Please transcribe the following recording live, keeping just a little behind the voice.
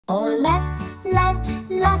Oh, laugh, laugh,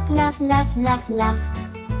 laugh, laugh, laugh, laugh, laugh.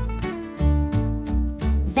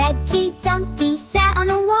 Veggie Dumpty sat on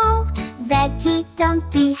a wall. Veggie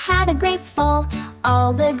Dumpty had a great fall.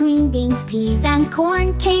 All the green beans, peas, and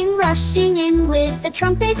corn came rushing in with the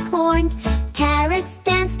trumpet horn. Carrots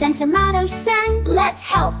danced and tomatoes sang, "Let's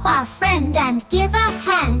help our friend and give a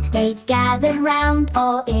hand." They gathered round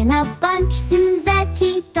all in a bunch. Soon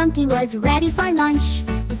Veggie Dumpty was ready for lunch.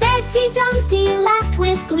 Veggie Dumpty laughed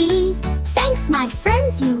with glee. "Thanks, my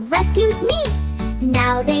friends, you rescued me."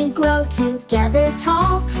 Now they grow together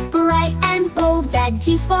tall, bright and bold,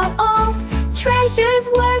 veggies for all. Treasures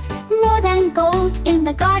worth more than gold, in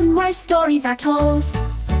the garden where stories are told.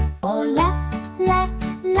 Oh, laugh, laugh,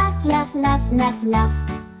 laugh, laugh, laugh, laugh, laugh.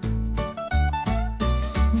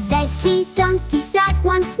 Veggie Dumpty sat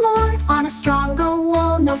once more on a stronger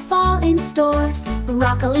wall, no fall in store.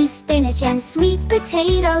 Broccoli, spinach, and sweet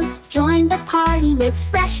potatoes joined the party with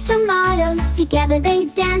fresh tomatoes. Together they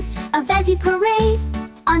danced a veggie parade.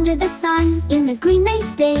 Under the sun, in the green they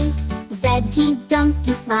stayed. Veggie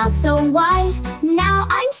Dumpty smiled so wide. "Now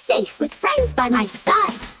I'm safe with friends by my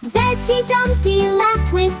side." Veggie Dumpty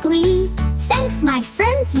laughed with glee. "Thanks, my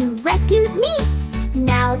friends, you rescued me."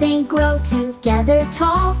 Now they grow together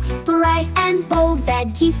tall, bright and bold,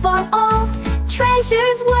 veggies for all.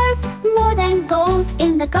 Treasures worth more than gold,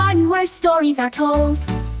 in the garden where stories are told.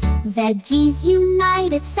 Veggies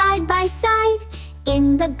united side by side.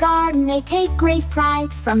 In the garden they take great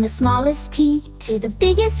pride. From the smallest pea to the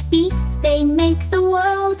biggest beet, they make the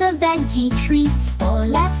world a veggie treat. Oh,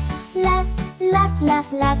 laugh, laugh, laugh, laugh,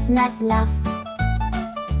 laugh, laugh, laugh.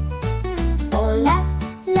 Oh, laugh,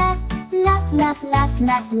 laugh, laugh, laugh, laugh,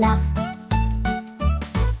 laugh, laugh.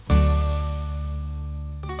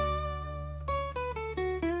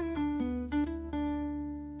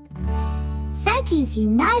 Veggies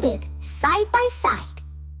united side by side.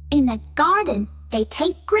 In the garden they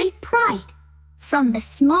take great pride. From the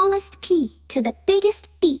smallest pea to the biggest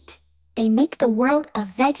beet, they make the world a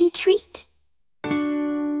veggie treat.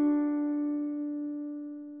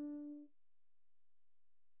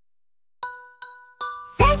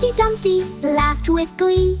 Veggie Dumpty laughed with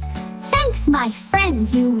glee. "Thanks, my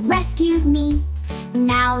friends, you rescued me."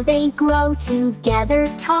 Now they grow together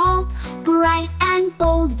tall, bright and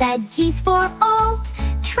bold, veggies for all.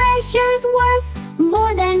 Treasures worth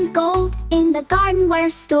more than gold, in the garden where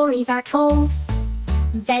stories are told.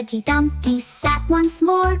 Veggie Dumpty sat once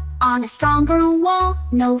more on a stronger wall,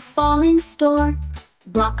 no fall in store.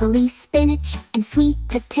 Broccoli, spinach, and sweet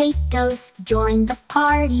potatoes joined the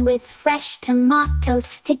party with fresh tomatoes.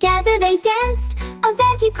 Together they danced a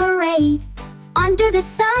veggie parade. Under the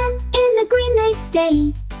sun, in the green they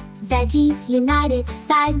stayed. Veggies united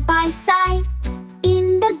side by side. In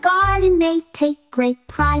the garden they take great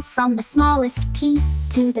pride. From the smallest pea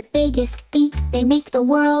to the biggest beet, they make the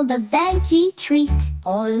world a veggie treat.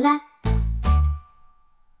 Oh, la